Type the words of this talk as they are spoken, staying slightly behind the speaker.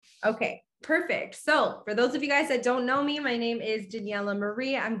Okay, perfect. So for those of you guys that don't know me, my name is Daniela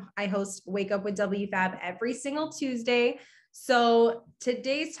Marie. I host Wake Up with WFAB every single Tuesday. So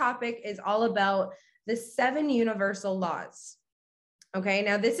today's topic is all about the 7 universal laws. Okay,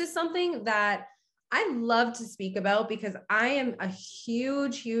 now this is something that I love to speak about because I am a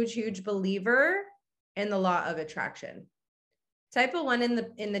huge believer in the law of attraction. Type a 1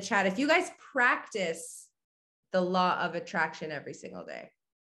 in the chat if you guys practice the law of attraction every single day.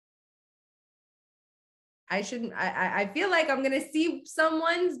 I feel like I'm going to see some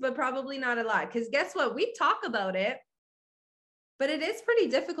ones, but probably not a lot. Because guess what? We talk about it, but it is pretty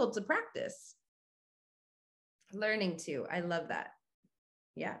difficult to practice. Learning to. I love that.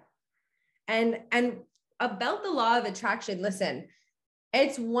 Yeah. And about the law of attraction, listen,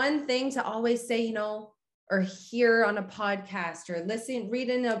 it's one thing to always say, you know, or hear on a podcast or listen, read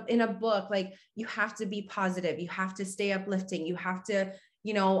in a book, like you have to be positive. You have to stay uplifting. You have to,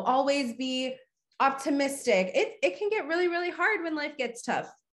 you know, always be optimistic. It can get really hard when life gets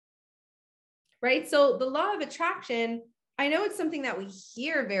tough, right? So the law of attraction, I know it's something that we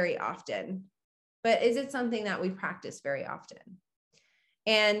hear very often, but is it something that we practice very often?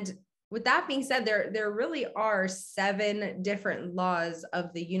 And with that being said, there really are 7 different laws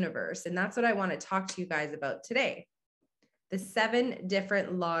of the universe. And that's what I want to talk to you guys about today. The 7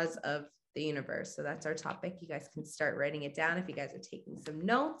 different laws of the universe. So that's our topic. You guys can start writing it down if you guys are taking some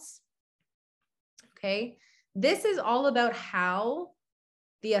notes. Okay. This is all about how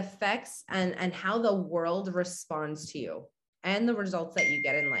the effects and how the world responds to you and the results that you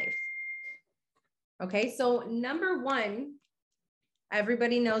get in life. Okay. So number 1,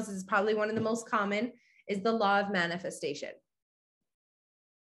 everybody knows this is probably one of the most common, is the law of manifestation.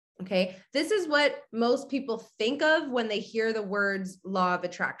 Okay. This is what most people think of when they hear the words law of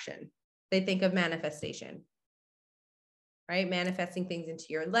attraction. They think of manifestation, right? Manifesting things into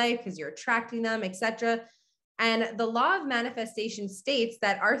your life because you're attracting them, etc. And the law of manifestation states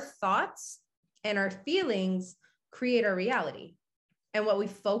that our thoughts and our feelings create our reality. And what we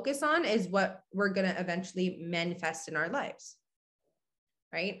focus on is what we're going to eventually manifest in our lives.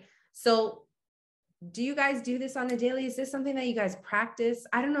 Right? So do you guys do this on a daily? Is this something that you guys practice?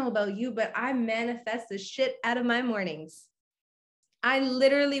 I don't know about you, but I manifest the shit out of my mornings. I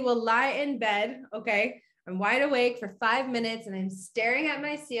literally will lie in bed. Okay. I'm wide awake for 5 minutes and I'm staring at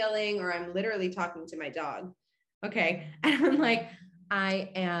my ceiling, or I'm literally talking to my dog. Okay. And I'm like, I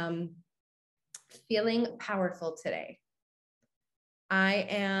am feeling powerful today. I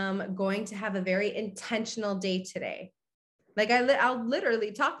am going to have a very intentional day today. Like I'll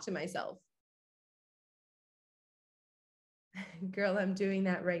literally talk to myself. Girl, I'm doing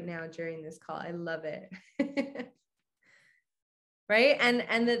that right now during this call. I love it. Right?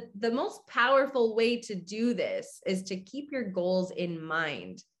 And the most powerful way to do this is to keep your goals in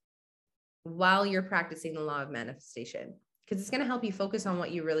mind while you're practicing the law of manifestation, because it's going to help you focus on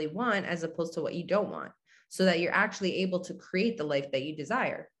what you really want as opposed to what you don't want, so that you're actually able to create the life that you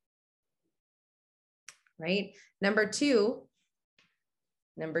desire. Right? Number two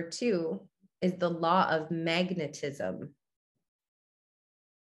is the law of magnetism.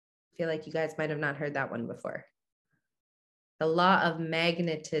 I feel like you guys might have not heard that one before. The law of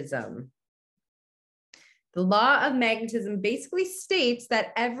magnetism. The law of magnetism basically states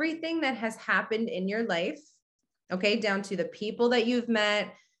that everything that has happened in your life, okay, down to the people that you've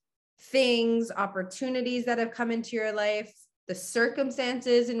met, things, opportunities that have come into your life, the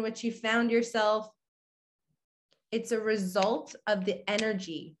circumstances in which you found yourself, it's a result of the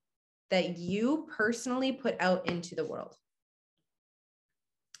energy that you personally put out into the world.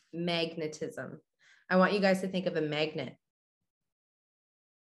 Magnetism. I want you guys to think of a magnet.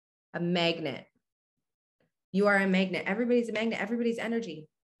 A magnet. You are a magnet. Everybody's a magnet. Everybody's energy,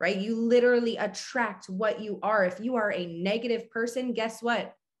 right? You literally attract what you are. If you are a negative person, guess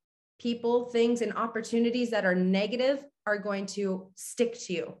what? People, things, and opportunities that are negative are going to stick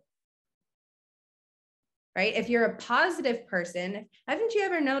to you. Right? If you're a positive person, haven't you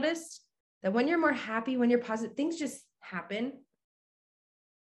ever noticed that when you're more happy, when you're positive, things just happen?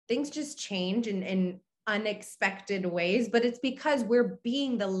 Things just change in unexpected ways, but it's because we're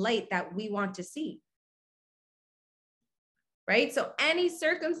being the light that we want to see. Right? So any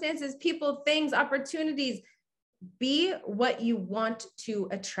circumstances, people, things, opportunities, be what you want to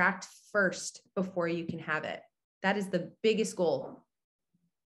attract first before you can have it. That is the biggest goal.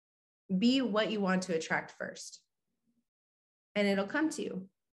 Be what you want to attract first. And it'll come to you.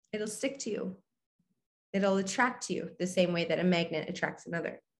 It'll stick to you. It'll attract you the same way that a magnet attracts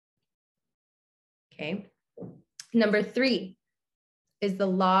another. Okay. Number 3 is the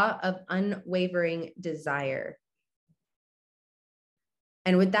law of unwavering desire.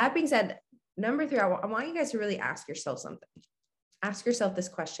 And with that being said, number 3, I want you guys to really ask yourself something. Ask yourself this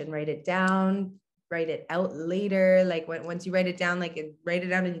question, write it down, write it out later. Like once you write it down, like write it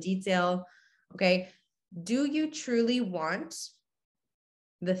down in detail. Okay. Do you truly want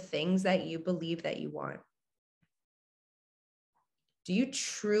the things that you believe that you want? Do you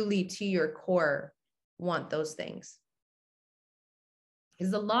truly, to your core, want those things?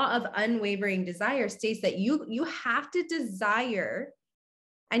 Because the law of unwavering desire states that you have to desire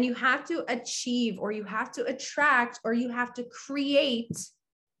and you have to achieve, or you have to attract, or you have to create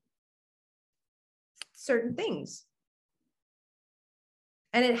certain things.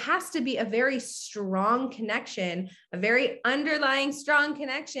 And it has to be a very strong connection, a very underlying strong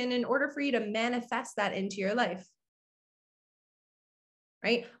connection in order for you to manifest that into your life.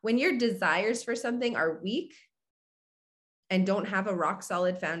 Right? When your desires for something are weak and don't have a rock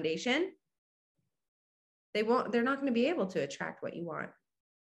solid foundation, they're not going to be able to attract what you want.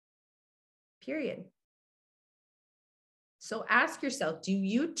 Period. So ask yourself, do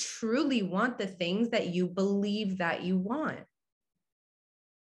you truly want the things that you believe that you want?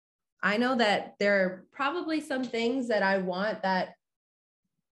 I know that there are probably some things that I want that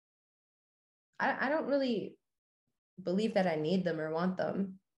I don't really believe that I need them or want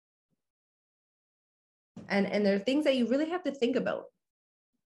them. And there are things that you really have to think about.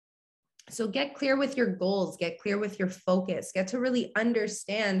 So get clear with your goals, get clear with your focus, get to really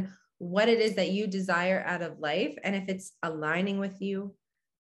understand what it is that you desire out of life. And if it's aligning with you,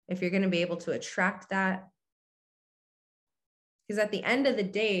 if you're going to be able to attract that. Because at the end of the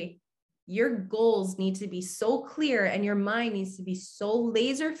day, your goals need to be so clear and your mind needs to be so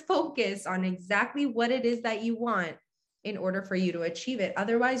laser focused on exactly what it is that you want in order for you to achieve it.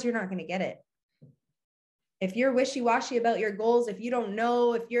 Otherwise, you're not going to get it. If you're wishy-washy about your goals, if you don't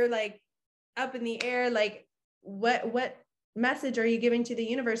know, if you're like up in the air, like what message are you giving to the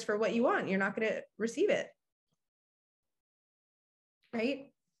universe for what you want? You're not going to receive it.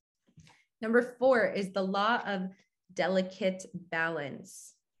 Right? Number 4 is the law of delicate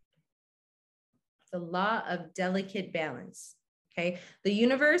balance. The law of delicate balance. Okay. The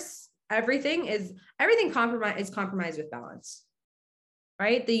universe, everything is compromised with balance.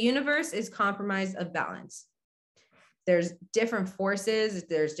 Right? The universe is compromised of balance. There's different forces,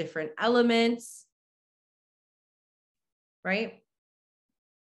 there's different elements. Right?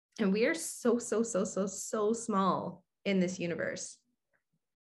 And we are so small in this universe.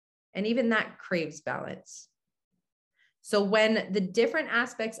 And even that craves balance. So when the different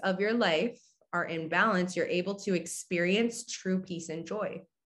aspects of your life are in balance, you're able to experience true peace and joy,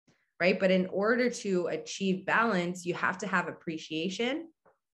 right? But in order to achieve balance, you have to have appreciation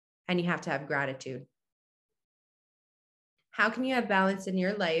and you have to have gratitude. How can you have balance in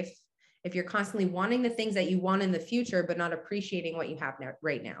your life if you're constantly wanting the things that you want in the future, but not appreciating what you have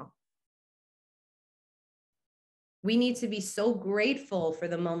right now? We need to be so grateful for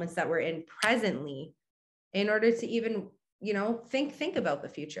the moments that we're in presently in order to even, think about the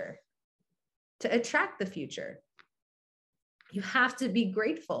future, to attract the future. You have to be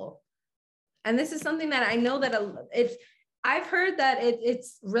grateful. And this is something that I know that I've heard that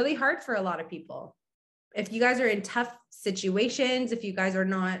it's really hard for a lot of people. If you guys are in tough situations, if you guys are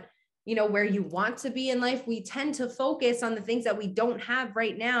not, where you want to be in life, we tend to focus on the things that we don't have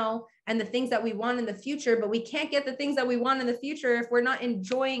right now and the things that we want in the future, but we can't get the things that we want in the future if we're not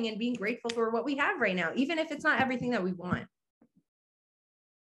enjoying and being grateful for what we have right now, even if it's not everything that we want.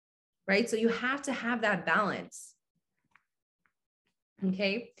 Right? So you have to have that balance.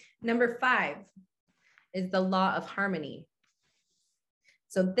 Okay. Number 5 is the law of harmony.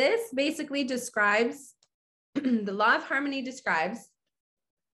 So this basically describes, the law of harmony describes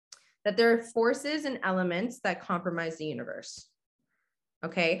that there are forces and elements that compromise the universe.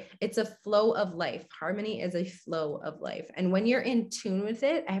 Okay. It's a flow of life. Harmony is a flow of life. And when you're in tune with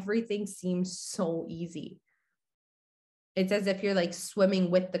it, everything seems so easy. It's as if you're like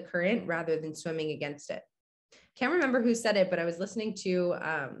swimming with the current rather than swimming against it. Can't remember who said it, but I was listening to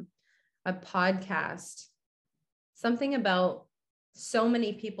a podcast, something about so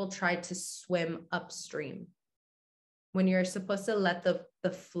many people try to swim upstream when you're supposed to let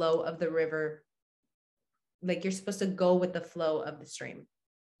the flow of the river, like you're supposed to go with the flow of the stream.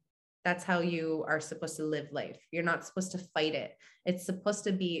 That's how you are supposed to live life. You're not supposed to fight it. It's supposed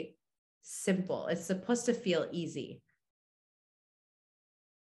to be simple. It's supposed to feel easy.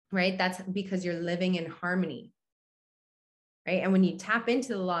 Right? That's because you're living in harmony. Right? And when you tap into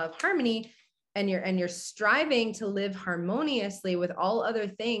the law of harmony and you're striving to live harmoniously with all other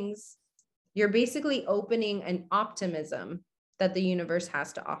things, you're basically opening an optimism that the universe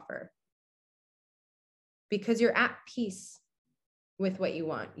has to offer. Because you're at peace. with what you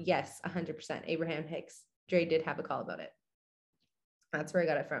want. Yes, 100%. Abraham Hicks. Dre did have a call about it. That's where I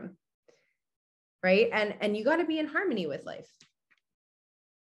got it from. Right? And you got to be in harmony with life.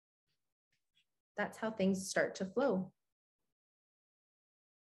 That's how things start to flow.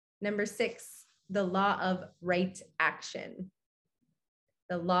 Number 6, the law of right action.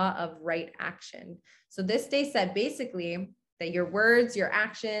 The law of right action. So this day said basically that your words, your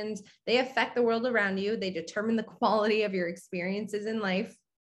actions, they affect the world around you. They determine the quality of your experiences in life,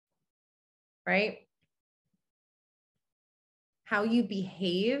 right? How you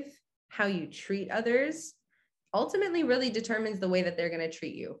behave, how you treat others, ultimately really determines the way that they're going to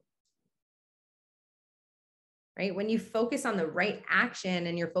treat you. Right? When you focus on the right action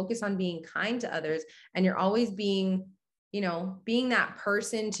and you're focused on being kind to others and you're always being, being that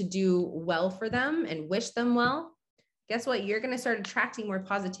person to do well for them and wish them well, guess what? You're going to start attracting more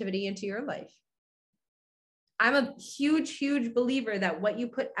positivity into your life. I'm a huge, huge believer that what you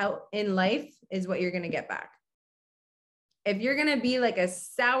put out in life is what you're going to get back. If you're going to be like a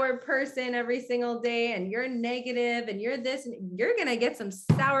sour person every single day and you're negative and you're this, you're going to get some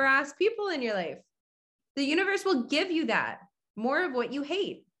sour ass people in your life. The universe will give you that, more of what you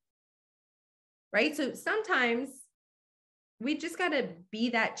hate, right? So sometimes we just got to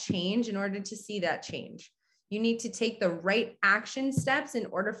be that change in order to see that change. You need to take the right action steps in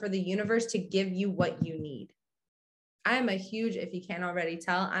order for the universe to give you what you need. I'm a huge, if you can't already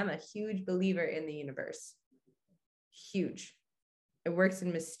tell, I'm a huge believer in the universe. Huge. It works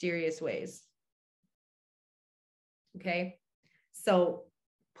in mysterious ways. Okay. So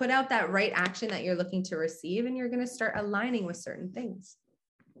put out that right action that you're looking to receive, and you're going to start aligning with certain things.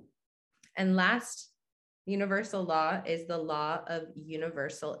 And last universal law is the law of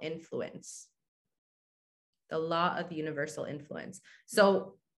universal influence. The law of universal influence.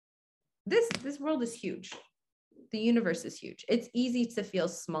 So this world is huge. The universe is huge. It's easy to feel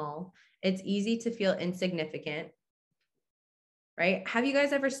small. It's easy to feel insignificant. Right? Have you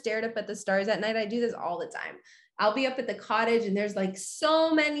guys ever stared up at the stars at night? I do this all the time. I'll be up at the cottage and there's like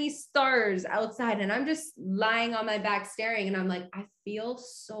so many stars outside and I'm just lying on my back staring and I'm like, I feel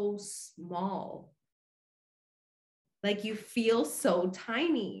so small. Like you feel so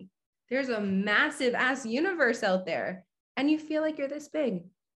tiny. There's a massive ass universe out there and you feel like you're this big.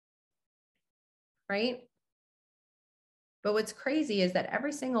 Right? But what's crazy is that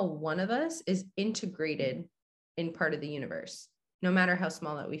every single one of us is integrated in part of the universe, no matter how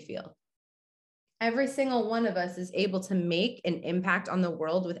small that we feel. Every single one of us is able to make an impact on the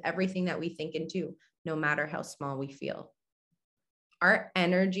world with everything that we think and do, no matter how small we feel. Our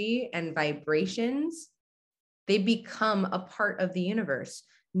energy and vibrations, they become a part of the universe,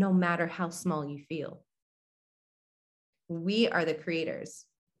 no matter how small you feel. We are the creators.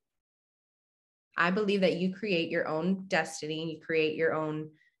 I believe that you create your own destiny. You create your own,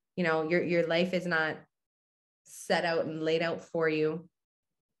 your life is not set out and laid out for you.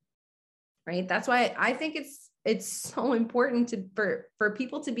 Right? That's why I think it's so important for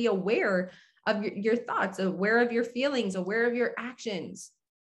people to be aware of your thoughts, aware of your feelings, aware of your actions,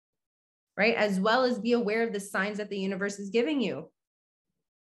 right? As well as be aware of the signs that the universe is giving you.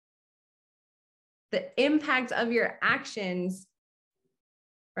 The impact of your actions,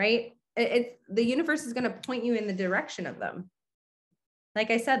 right? The universe is going to point you in the direction of them.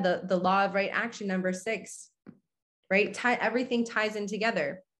 Like I said, the law of right action, number 6, right? Everything ties in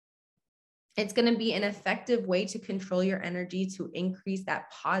together. It's going to be an effective way to control your energy to increase that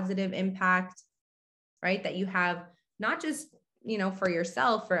positive impact, right? That you have not just, for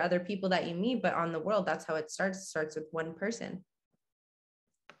yourself, for other people that you meet, but on the world. That's how it starts. It starts with one person,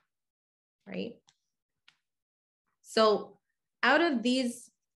 right? So out of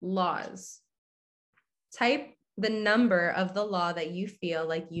these laws, type the number of the law that you feel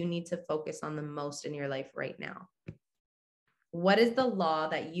like you need to focus on the most in your life right now. What is the law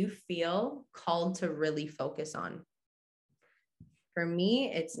that you feel called to really focus on? For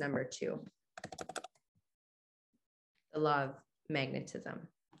me, it's number 2. The law of magnetism.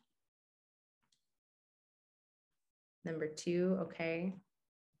 Number 2, okay.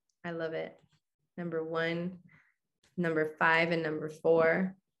 I love it. Number 1, number 5, and number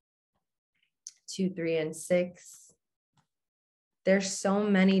 4. 2, 3, and 6. There's so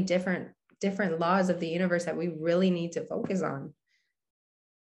many different laws of the universe that we really need to focus on,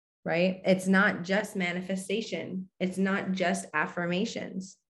 right? It's not just manifestation. It's not just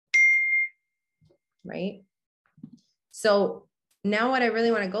affirmations, right? So now what I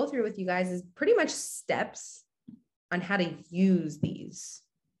really want to go through with you guys is pretty much steps on how to use these.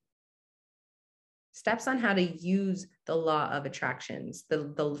 Steps on how to use the law of attractions,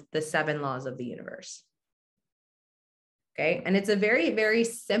 the 7 laws of the universe. Okay. And it's a very, very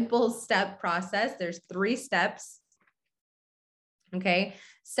simple step process. There's 3 steps. Okay.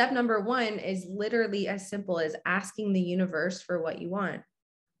 Step number 1 is literally as simple as asking the universe for what you want.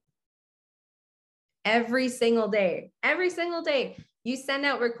 Every single day, you send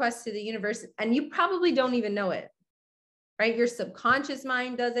out requests to the universe and you probably don't even know it, right? Your subconscious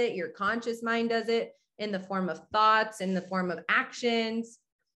mind does it. Your conscious mind does it in the form of thoughts, in the form of actions,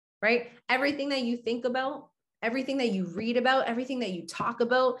 right? Everything that you think about, everything that you read about, everything that you talk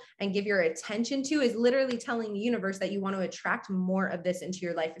about and give your attention to is literally telling the universe that you want to attract more of this into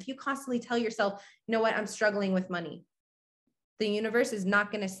your life. If you constantly tell yourself, you know what, I'm struggling with money, the universe is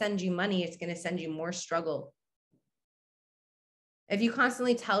not going to send you money. It's going to send you more struggle. If you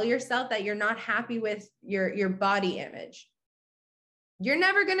constantly tell yourself that you're not happy with your body image, you're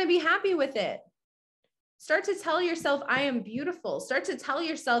never going to be happy with it. Start to tell yourself, I am beautiful. Start to tell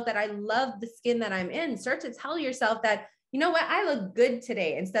yourself that I love the skin that I'm in. Start to tell yourself that, you know what, I look good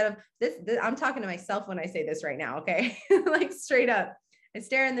today. Instead of this I'm talking to myself when I say this right now, okay? Like straight up. I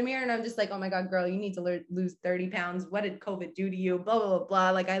stare in the mirror and I'm just like, oh my God, girl, you need to lose 30 pounds. What did COVID do to you? Blah, blah, blah, blah.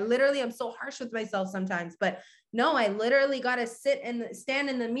 Like I literally, I'm so harsh with myself sometimes, but no, I literally got to sit and stand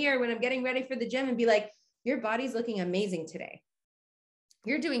in the mirror when I'm getting ready for the gym and be like, your body's looking amazing today.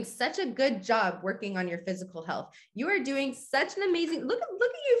 You're doing such a good job working on your physical health. You are doing such an amazing, look at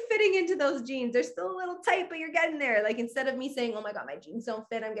you fitting into those jeans. They're still a little tight, but you're getting there. Like instead of me saying, oh my God, my jeans don't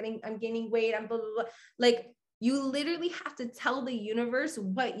fit. I'm gaining weight. I'm blah, blah, blah. Like you literally have to tell the universe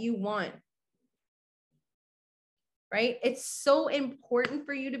what you want. Right? It's so important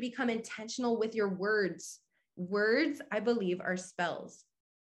for you to become intentional with your words. Words, I believe, are spells.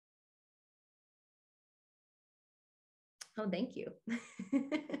 Oh, thank you.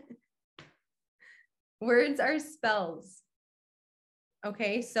 Words are spells.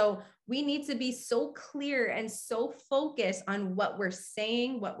 Okay, so we need to be so clear and so focused on what we're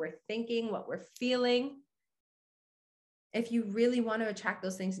saying, what we're thinking, what we're feeling, if you really want to attract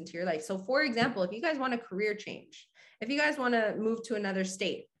those things into your life. So for example, if you guys want a career change, if you guys want to move to another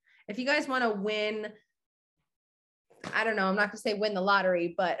state, if you guys want to win, I don't know, I'm not going to say win the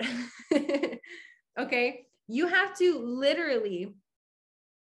lottery, but okay, you have to literally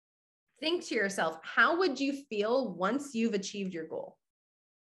think to yourself, how would you feel once you've achieved your goal?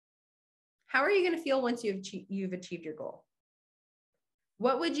 How are you going to feel once you've achieved your goal?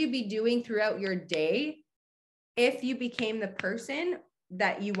 What would you be doing throughout your day if you became the person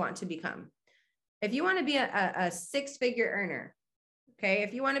that you want to become? If you want to be a 6-figure earner, okay,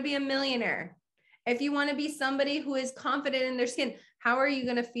 if you want to be a millionaire, if you want to be somebody who is confident in their skin, how are you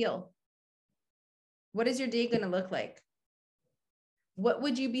going to feel? What is your day going to look like? What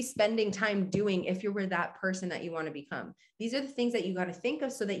would you be spending time doing if you were that person that you want to become? These are the things that you got to think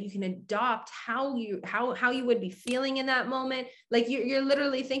of so that you can adopt how you would be feeling in that moment. Like you're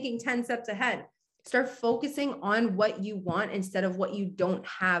literally thinking 10 steps ahead. Start focusing on what you want instead of what you don't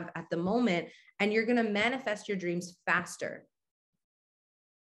have at the moment, and you're going to manifest your dreams faster.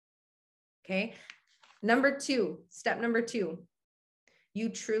 Okay. Step number 2, you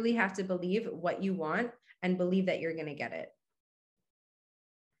truly have to believe what you want and believe that you're going to get it.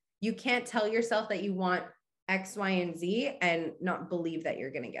 You can't tell yourself that you want X, Y, and Z and not believe that you're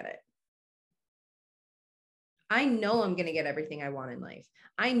going to get it. I know I'm going to get everything I want in life.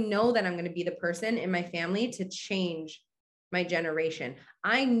 I know that I'm going to be the person in my family to change my generation.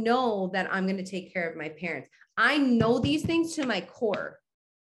 I know that I'm going to take care of my parents. I know these things to my core.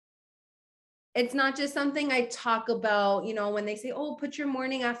 It's not just something I talk about, you know, when they say, oh, put your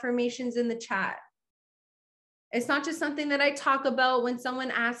morning affirmations in the chat. It's not just something that I talk about when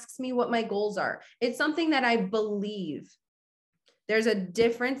someone asks me what my goals are. It's something that I believe. There's a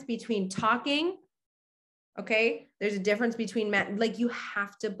difference between talking. Okay. There's a difference between, like you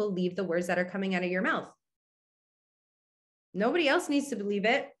have to believe the words that are coming out of your mouth. Nobody else needs to believe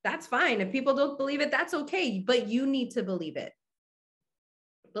it. That's fine. If people don't believe it, that's okay. But you need to believe it.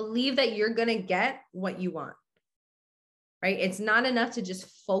 Believe that you're going to get what you want. Right? It's not enough to just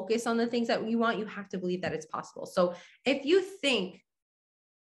focus on the things that you want. You have to believe that it's possible. So if you think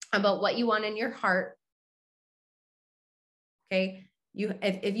about what you want in your heart, okay,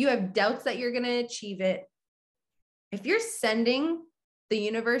 if you have doubts that you're going to achieve it, if you're sending the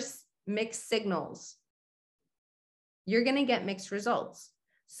universe mixed signals, you're going to get mixed results.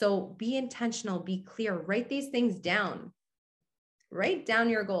 So be intentional, be clear, write these things down. Write down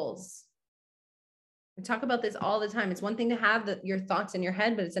your goals. We talk about this all the time. It's one thing to have your thoughts in your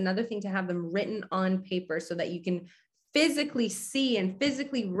head, but it's another thing to have them written on paper so that you can physically see and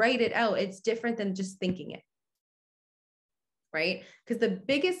physically write it out. It's different than just thinking it, right? Because the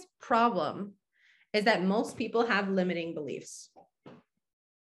biggest problem is that most people have limiting beliefs.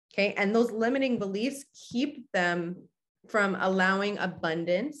 Okay. And those limiting beliefs keep them from allowing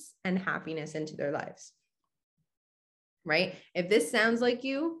abundance and happiness into their lives. Right? If this sounds like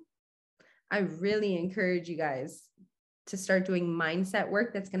you, I really encourage you guys to start doing mindset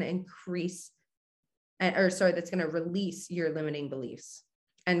work that's going to increase, that's going to release your limiting beliefs.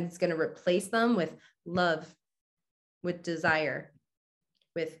 And it's going to replace them with love, with desire,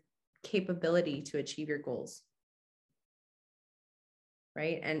 with capability to achieve your goals.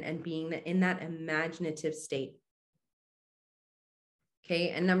 Right? And being in that imaginative state. Okay.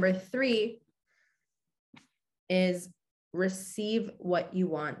 And number 3 is receive what you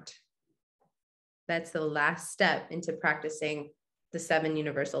want. That's the last step into practicing the 7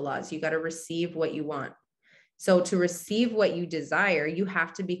 universal laws. You got to receive what you want. So to receive what you desire, you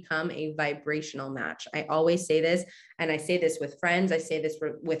have to become a vibrational match. I always say this, and I say this with friends. I say this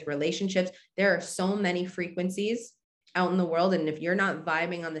with relationships. There are so many frequencies out in the world. And if you're not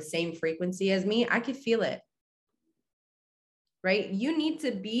vibing on the same frequency as me, I could feel it. Right? You need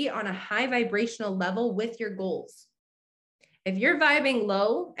to be on a high vibrational level with your goals. If you're vibing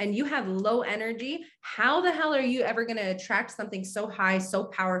low and you have low energy, how the hell are you ever going to attract something so high, so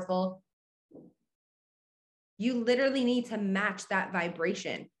powerful? You literally need to match that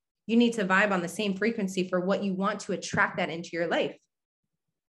vibration. You need to vibe on the same frequency for what you want to attract that into your life.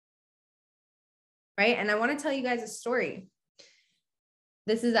 Right? And I want to tell you guys a story.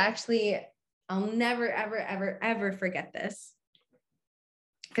 This is actually, I'll never, ever, ever, ever forget this,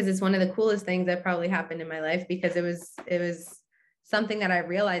 because it's one of the coolest things that probably happened in my life, because it was something that I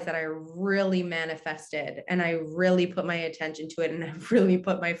realized that I really manifested, and I really put my attention to it, and I really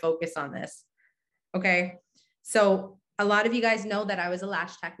put my focus on this. Okay. So a lot of you guys know that I was a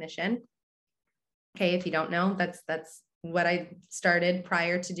lash technician. Okay. If you don't know, that's what I started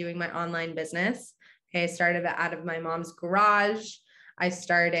prior to doing my online business. Okay. I started out of my mom's garage. I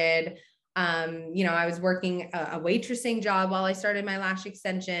started, I was working a waitressing job while I started my lash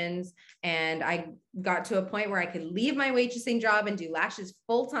extensions. And I got to a point where I could leave my waitressing job and do lashes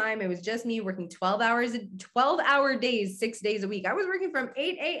full time. It was just me working 12-hour days, 6 days a week. I was working from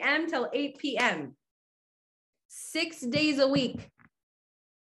 8 a.m. till 8 p.m. 6 days a week.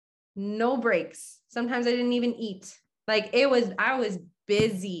 No breaks. Sometimes I didn't even eat. I was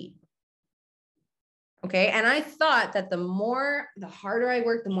busy. Okay. And I thought that the harder I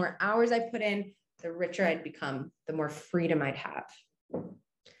worked, the more hours I put in, the richer I'd become, the more freedom I'd have.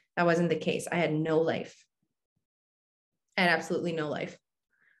 That wasn't the case. I had no life. I had absolutely no life.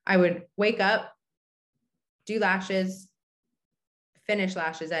 I would wake up, do lashes, finish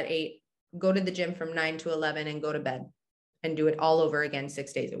lashes at 8, go to the gym from 9 to 11 and go to bed and do it all over again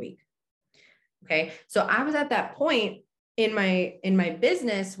 6 days a week. Okay. So I was at that point in my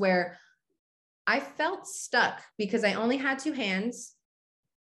business where I felt stuck because I only had 2 hands.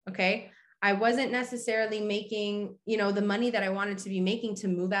 Okay. I wasn't necessarily making, the money that I wanted to be making to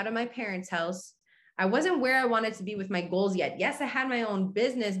move out of my parents' house. I wasn't where I wanted to be with my goals yet. Yes, I had my own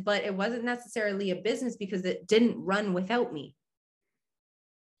business, but it wasn't necessarily a business because it didn't run without me.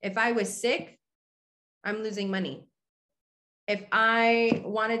 If I was sick, I'm losing money. If I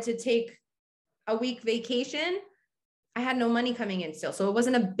wanted to take a week vacation, I had no money coming in still. So it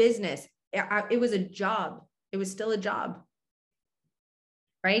wasn't a business. It was a job. It was still a job.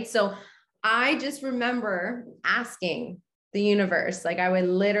 Right? So I just remember asking the universe, I would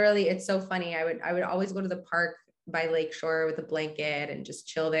literally, it's so funny. I would always go to the park by Lakeshore with a blanket and just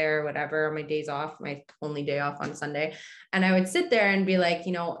chill there, whatever, on my days off, my only day off on Sunday. And I would sit there and be like,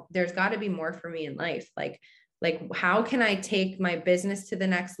 there's got to be more for me in life. Like, how can I take my business to the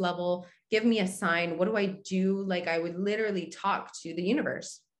next level? Give me a sign. What do I do? I would literally talk to the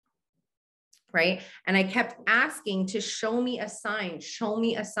universe. Right. And I kept asking to show me a sign, tell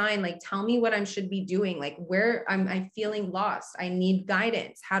me what I should be doing. Where I'm feeling lost. I need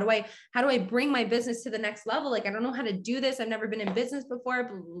guidance. How do I bring my business to the next level? I don't know how to do this. I've never been in business before,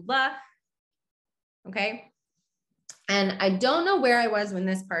 blah, blah, blah. Okay. And I don't know where I was when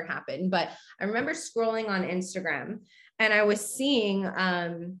this part happened, but I remember scrolling on Instagram and I was seeing,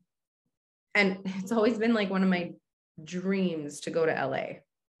 and it's always been one of my dreams to go to LA.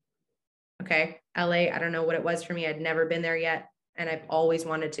 Okay. LA, I don't know what it was for me. I'd never been there yet. And I've always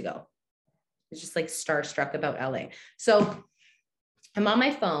wanted to go. It's just starstruck about LA. So I'm on my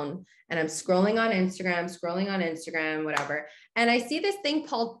phone and I'm scrolling on Instagram, whatever. And I see this thing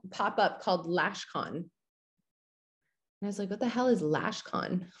pop up called LashCon. And I was like, what the hell is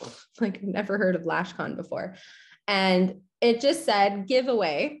LashCon? I've never heard of LashCon before. And it just said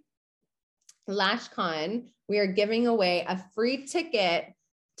giveaway. LashCon, we are giving away a free ticket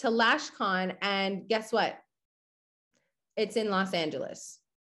to LashCon, and guess what? It's in Los Angeles.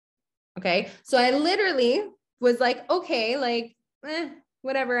 Okay. So I literally was like, okay, like,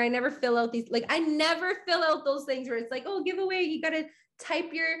 whatever. I never fill out these, like, I never fill out those things where it's like, oh, giveaway, you got to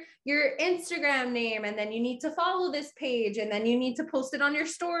type your Instagram name, and then you need to follow this page, and then you need to post it on your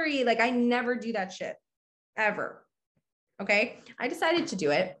story. Like, I never do that shit ever. Okay. I decided to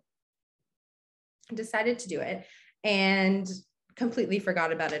do it. And completely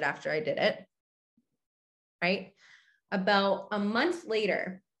forgot about it after I did it. Right. About a month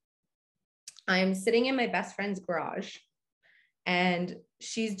later, I'm sitting in my best friend's garage, and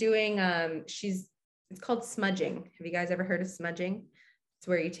she's doing, it's called smudging. Have you guys ever heard of smudging? It's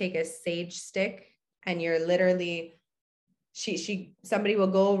where you take a sage stick and you're literally, somebody will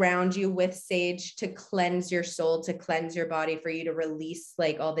go around you with sage to cleanse your soul, to cleanse your body, for you to release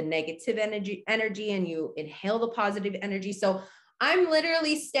like all the negative energy, and you inhale the positive energy. So I'm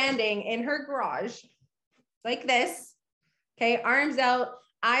literally standing in her garage like this. Okay. Arms out,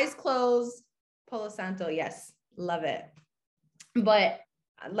 eyes closed, Palo Santo. Yes. Love it. But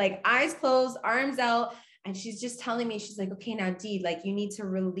like eyes closed, arms out. And she's just telling me, she's like, okay, now Dee, like you need to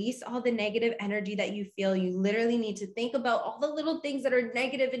release all the negative energy that you feel. You literally need to think about all the little things that are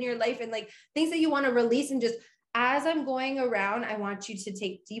negative in your life, and like things that you want to release. And just as I'm going around, I want you to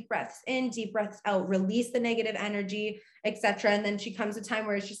take deep breaths in, deep breaths out, release the negative energy, etc. And then she comes a time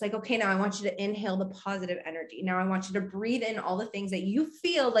where it's just like, okay, now I want you to inhale the positive energy. Now I want you to breathe in all the things that you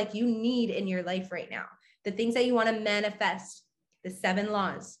feel like you need in your life right now, the things that you want to manifest, the 7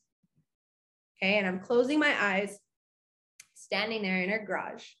 laws. Okay. And I'm closing my eyes, standing there in her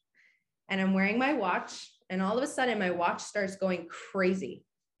garage, and I'm wearing my watch. And all of a sudden my watch starts going crazy.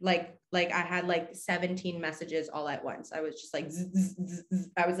 Like I had like 17 messages all at once. I was just like, zzz, zzz, zzz.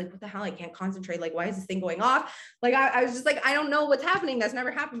 I was like, what the hell? I can't concentrate. Like, why is this thing going off? Like, I was just like, I don't know what's happening. That's never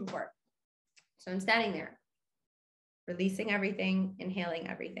happened before. So I'm standing there, releasing everything, inhaling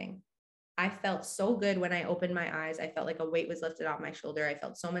everything. I felt so good when I opened my eyes. I felt like a weight was lifted off my shoulder. I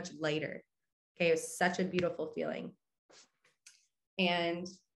felt so much lighter. Okay. It was such a beautiful feeling. And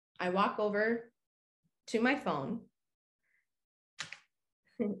I walk over to my phone.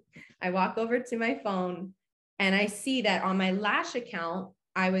 I walk over to my phone, and I see that on my Lash account,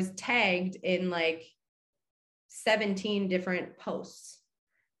 I was tagged in like 17 different posts.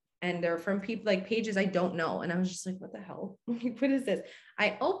 And they're from people, like pages I don't know. And I was just like, what the hell? What is this?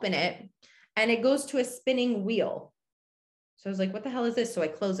 I open it, and it goes to a spinning wheel. So I was like, what the hell is this? So I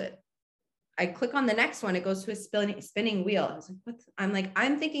close it. I click on the next one. It goes to a spinning wheel. I was like, what?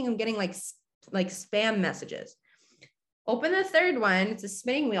 I'm thinking I'm getting like spam messages. Open the third one. It's a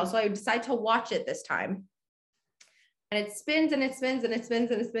spinning wheel. So I decide to watch it this time. And it spins and it spins and it spins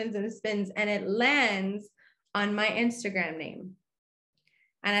and it spins and it spins. And it lands on my Instagram name.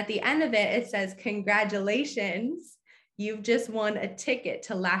 And at the end of it, it says, congratulations. You've just won a ticket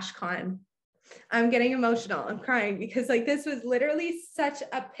to LashCon. I'm getting emotional. I'm crying because like this was literally such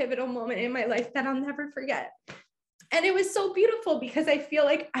a pivotal moment in my life that I'll never forget. And it was so beautiful because I feel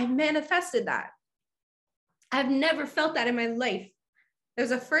like I manifested that. I've never felt that in my life. It was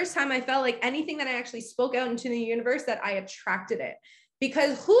the first time I felt like anything that I actually spoke out into the universe, that I attracted it.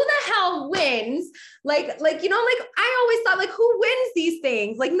 Because who the hell wins? Like, you know, like I always thought, like, who wins these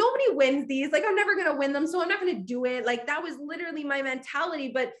things? Like nobody wins these. Like I'm never going to win them. So I'm not going to do it. Like that was literally my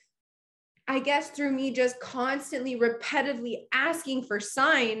mentality. But I guess through me just constantly, repetitively asking for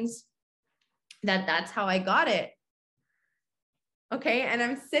signs, that's how I got it. Okay. And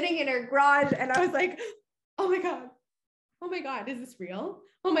I'm sitting in her garage, and I was like, oh my God, is this real?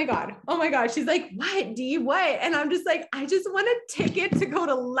 Oh my God. She's like, what, Dee, what? And I'm just like, I just want a ticket to go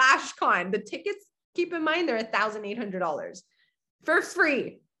to LashCon. The tickets, keep in mind, they're $1,800 for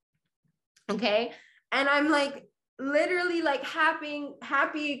free. Okay. And I'm like, literally like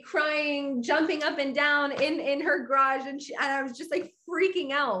happy, crying, jumping up and down in her garage. And I was just like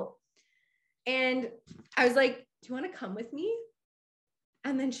freaking out. And I was like, do you want to come with me?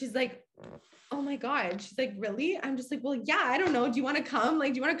 And then she's like, oh my God. She's like, really? I'm just like, well, yeah, I don't know. Do you want to come?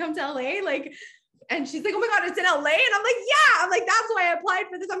 Like, do you want to come to LA? Like, and she's like, oh my God, it's in LA. And I'm like, yeah. I'm like, that's why I applied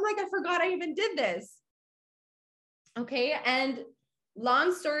for this. I'm like, I forgot I even did this. Okay. And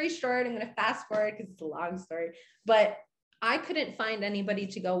long story short, I'm going to fast forward because it's a long story, but I couldn't find anybody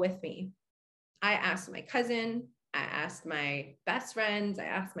to go with me. I asked my cousin, I asked my best friends, I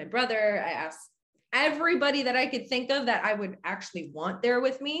asked my brother, I asked everybody that I could think of that I would actually want there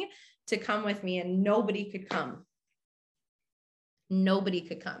with me to come with me, and nobody could come. Nobody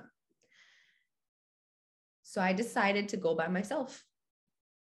could come. So I decided to go by myself.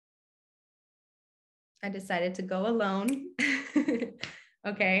 I decided to go alone.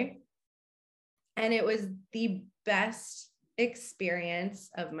 Okay. And it was the best experience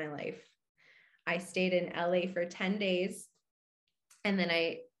of my life. I stayed in LA for 10 days and then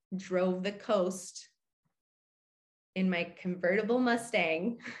I drove the coast in my convertible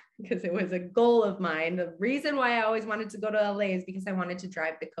Mustang because it was a goal of mine. The reason why I always wanted to go to LA is because I wanted to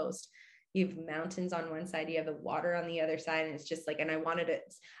drive the coast. You have mountains on one side, you have the water on the other side. And it's just like, and I wanted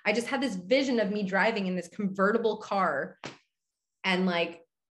it. I just had this vision of me driving in this convertible car and I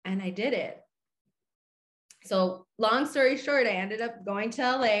did it. So long story short, I ended up going to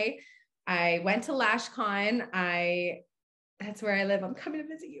LA. I went to LashCon. That's where I live. I'm coming to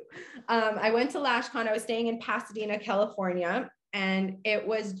visit you. I went to LashCon. I was staying in Pasadena, California, and it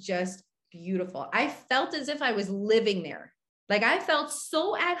was just beautiful. I felt as if I was living there. Like I felt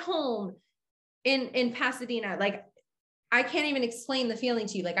so at home in Pasadena. Like I can't even explain the feeling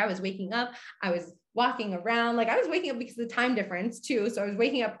to you. Like I was waking up, I was walking around. Like I was waking up because of the time difference too. So I was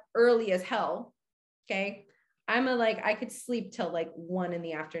waking up early as hell. Okay. I could sleep till like 1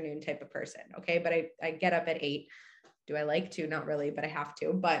 p.m. type of person. Okay. But I get up at 8. Do I like to? Not really, but I have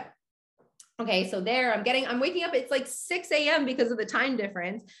to. But okay. So there I'm waking up. It's like 6 a.m. because of the time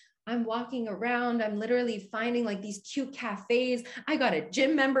difference. I'm walking around. I'm literally finding like these cute cafes. I got a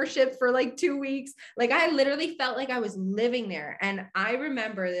gym membership for like 2 weeks. Like I literally felt like I was living there. And I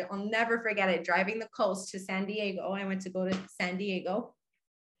remember that I'll never forget it. Driving the coast to San Diego. I went to go to San Diego.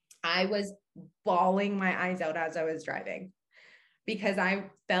 I was bawling my eyes out as I was driving because I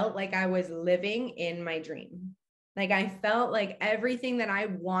felt like I was living in my dream. Like I felt like everything that I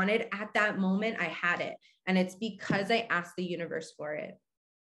wanted at that moment, I had it. And it's because I asked the universe for it.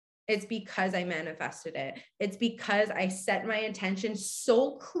 It's because I manifested it. It's because I set my intention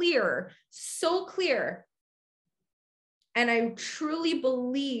so clear. And I truly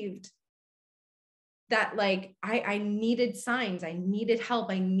believed that like I needed signs, I needed help,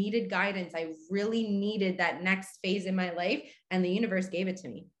 I needed guidance. I really needed that next phase in my life, and the universe gave it to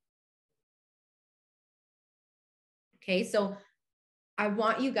me. Okay, so I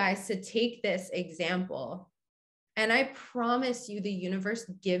want you guys to take this example. And I promise you, the universe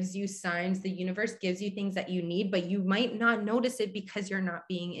gives you signs. The universe gives you things that you need, but you might not notice it because you're not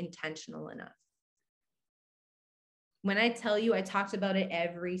being intentional enough. When I tell you I talked about it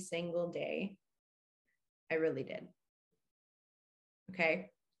every single day, I really did. Okay.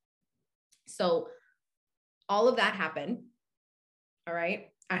 So all of that happened. All right.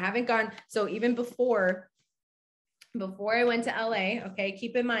 I haven't gone. So even before I went to LA, okay,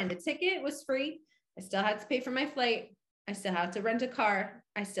 keep in mind the ticket was free. I still had to pay for my flight. I still had to rent a car.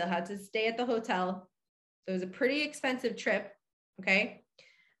 I still had to stay at the hotel. So it was a pretty expensive trip. Okay.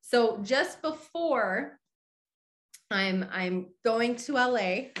 So just before I'm going to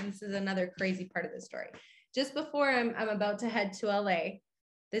LA, and this is another crazy part of the story. Just before I'm about to head to LA,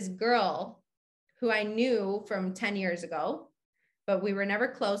 this girl who I knew from 10 years ago, but we were never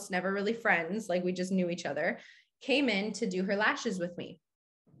close, never really friends. Like we just knew each other, came in to do her lashes with me.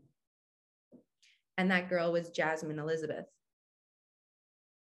 And that girl was Jasmine Elizabeth.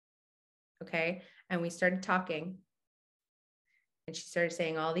 Okay. And we started talking and she started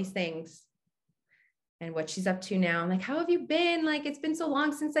saying all these things and what she's up to now. I'm like, how have you been? Like, it's been so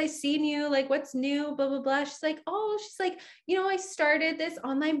long since I've seen you. Like, what's new? Blah, blah, blah. She's like, I started this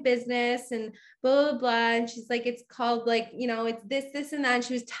online business and blah, blah, blah. And she's like, it's called like, it's this, and that. And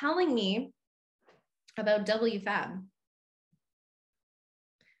she was telling me about WFAB.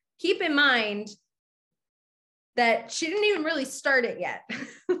 Keep in mind that she didn't even really start it yet.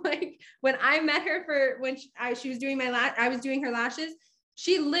 Like when I met her she was doing I was doing her lashes.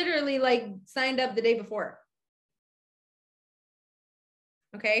 She literally like signed up the day before.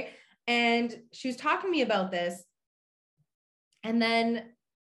 Okay. And she was talking to me about this. And then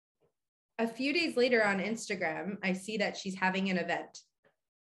a few days later on Instagram, I see that she's having an event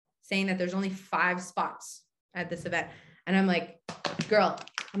saying that there's only 5 spots at this event. And I'm like, girl,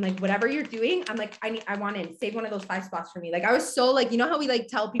 whatever you're doing, I'm like, I want to save one of those 5 spots for me. Like, I was so like, you know how we like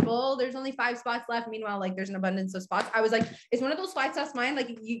tell people, oh, there's only 5 spots left. Meanwhile, like there's an abundance of spots. I was like, is one of those 5 spots mine?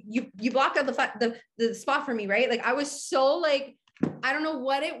 Like you blocked out the spot for me, right? Like I was so like, I don't know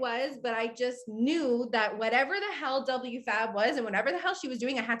what it was, but I just knew that whatever the hell WFAB was and whatever the hell she was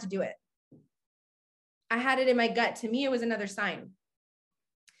doing, I had to do it. I had it in my gut. To me, it was another sign.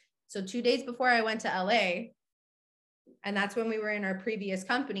 So 2 days before I went to LA, and that's when we were in our previous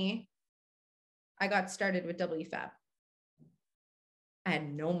company, I got started with WFAB. I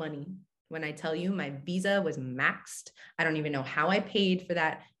had no money. When I tell you my visa was maxed, I don't even know how I paid for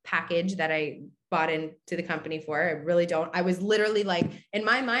that package that I bought into the company for. I really don't. I was literally like, in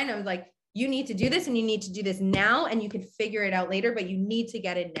my mind, I was like, You need to do this and you need to do this now, and you can figure it out later, but you need to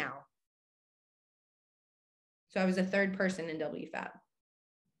get it now. So I was a third person in WFAB.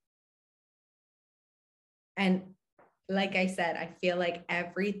 And like I said, I feel like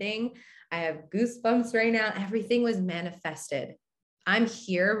everything, I have goosebumps right now. Everything was manifested. I'm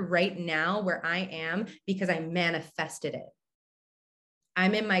here right now where I am because I manifested it.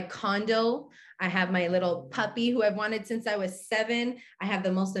 I'm in my condo. I have my little puppy who I've wanted since I was 7. I have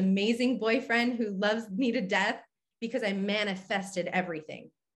the most amazing boyfriend who loves me to death because I manifested everything.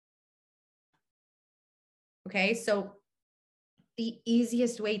 Okay, so the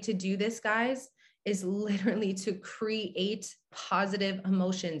easiest way to do this, guys, is literally to create positive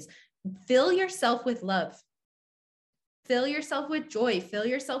emotions. Fill yourself with love. Fill yourself with joy. Fill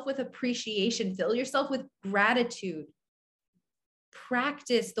yourself with appreciation. Fill yourself with gratitude.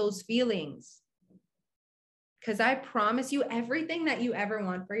 Practice those feelings. Because I promise you, everything that you ever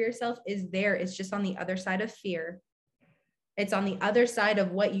want for yourself is there. It's just on the other side of fear. It's on the other side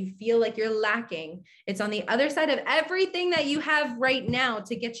of what you feel like you're lacking. It's on the other side of everything that you have right now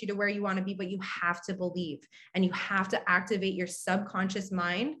to get you to where you want to be, but you have to believe and you have to activate your subconscious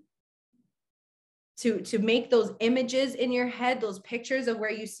mind to make those images in your head, those pictures of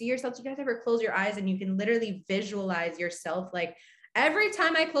where you see yourself. Do you guys ever close your eyes and you can literally visualize yourself? Like every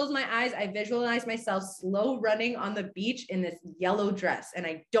time I close my eyes, I visualize myself slow running on the beach in this yellow dress. And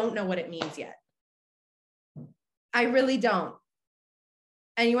I don't know what it means yet. I really don't.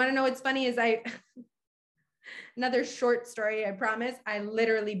 And you want to know what's funny is another short story, I promise. I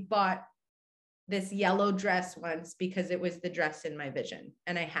literally bought this yellow dress once because it was the dress in my vision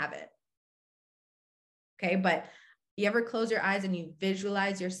and I have it. Okay. But you ever close your eyes and you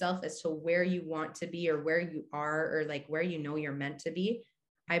visualize yourself as to where you want to be or where you are or like where you know you're meant to be?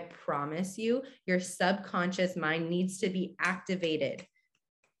 I promise you, your subconscious mind needs to be activated.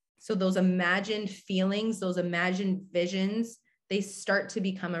 So those imagined feelings, those imagined visions, they start to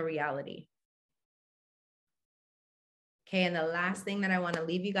become a reality. Okay. And the last thing that I want to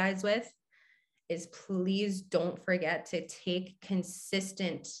leave you guys with is please don't forget to take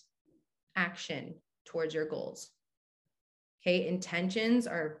consistent action towards your goals. Okay. Intentions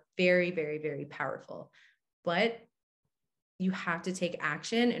are very, very, very powerful, but you have to take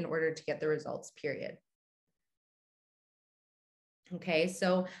action in order to get the results, period. Okay.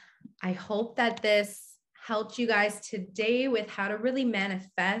 So I hope that this helped you guys today with how to really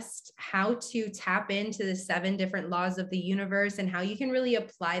manifest, how to tap into the 7 different laws of the universe and how you can really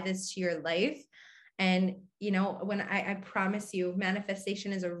apply this to your life. And, you know, when I promise you,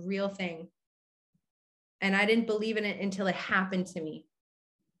 manifestation is a real thing. And I didn't believe in it until it happened to me,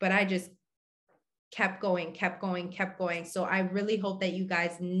 but I just kept going. So I really hope that you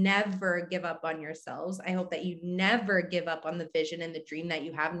guys never give up on yourselves. I hope that you never give up on the vision and the dream that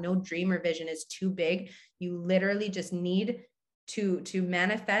you have. No dream or vision is too big. You literally just need to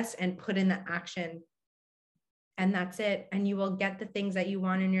manifest and put in the action. And that's it. And you will get the things that you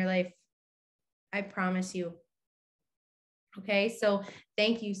want in your life. I promise you. Okay. So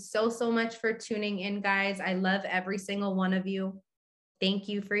thank you so much for tuning in, guys. I love every single one of you. Thank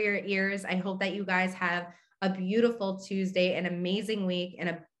you for your ears. I hope that you guys have a beautiful Tuesday, an amazing week,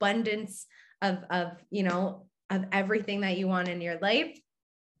 an abundance of everything that you want in your life,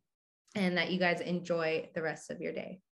 and that you guys enjoy the rest of your day.